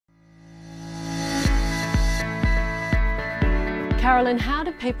Caroline, how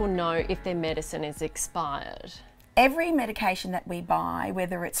do people know if their medicine is expired? Every medication that we buy,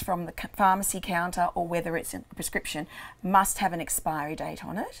 whether it's from the pharmacy counter or whether it's a prescription, must have an expiry date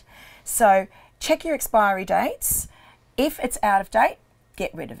on it. So check your expiry dates. If it's out of date,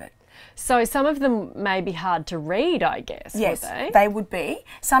 get rid of it. So some of them may be hard to read, I guess, Yes, would they would be.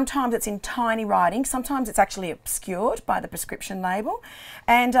 Sometimes it's in tiny writing, sometimes it's actually obscured by the prescription label,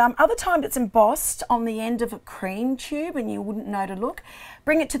 and other times it's embossed on the end of a cream tube and you wouldn't know to look.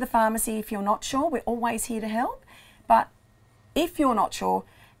 Bring it to the pharmacy if you're not sure. We're always here to help. But if you're not sure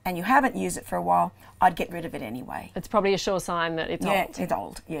and you haven't used it for a while, I'd get rid of it anyway. It's probably a sure sign that it's old. Yeah, it's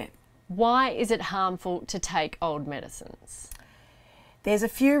old, yeah. Why is it harmful to take old medicines? There's a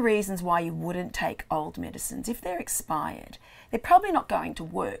few reasons why you wouldn't take old medicines. If they're expired, they're probably not going to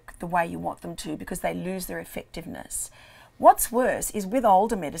work the way you want them to because they lose their effectiveness. What's worse is with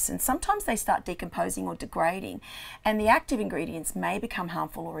older medicines, sometimes they start decomposing or degrading and the active ingredients may become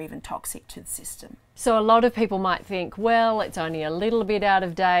harmful or even toxic to the system. So a lot of people might think, well, it's only a little bit out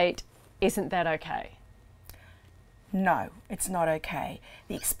of date. Isn't that okay? No, it's not okay.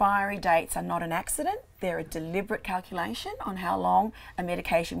 The expiry dates are not an accident. They're a deliberate calculation on how long a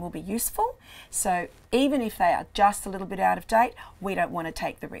medication will be useful. So even if they are just a little bit out of date, we don't want to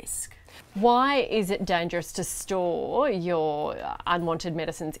take the risk. Why is it dangerous to store your unwanted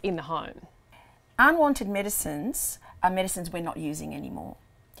medicines in the home? Unwanted medicines are medicines we're not using anymore.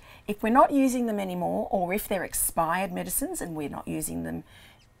 If we're not using them anymore, or if they're expired medicines and we're not using them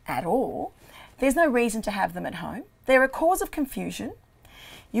at all, there's no reason to have them at home. They're a cause of confusion.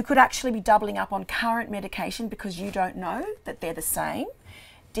 You could actually be doubling up on current medication because you don't know that they're the same,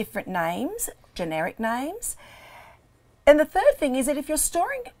 different names, generic names. And the third thing is that if you're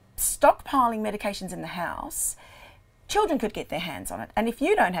stockpiling medications in the house, children could get their hands on it. And if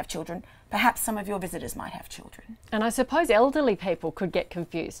you don't have children, perhaps some of your visitors might have children. And I suppose elderly people could get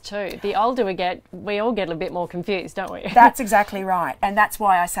confused too. The older we get, we all get a bit more confused, don't we? That's exactly right. And that's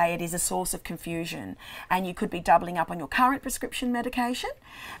why I say it is a source of confusion. And you could be doubling up on your current prescription medication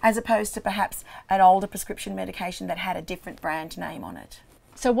as opposed to perhaps an older prescription medication that had a different brand name on it.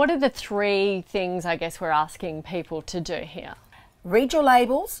 So what are the three things I guess we're asking people to do here? Read your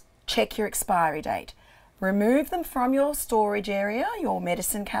labels, check your expiry date. Remove them from your storage area, your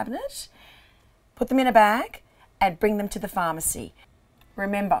medicine cabinet, put them in a bag and bring them to the pharmacy.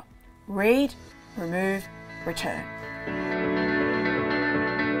 Remember, read, remove, return.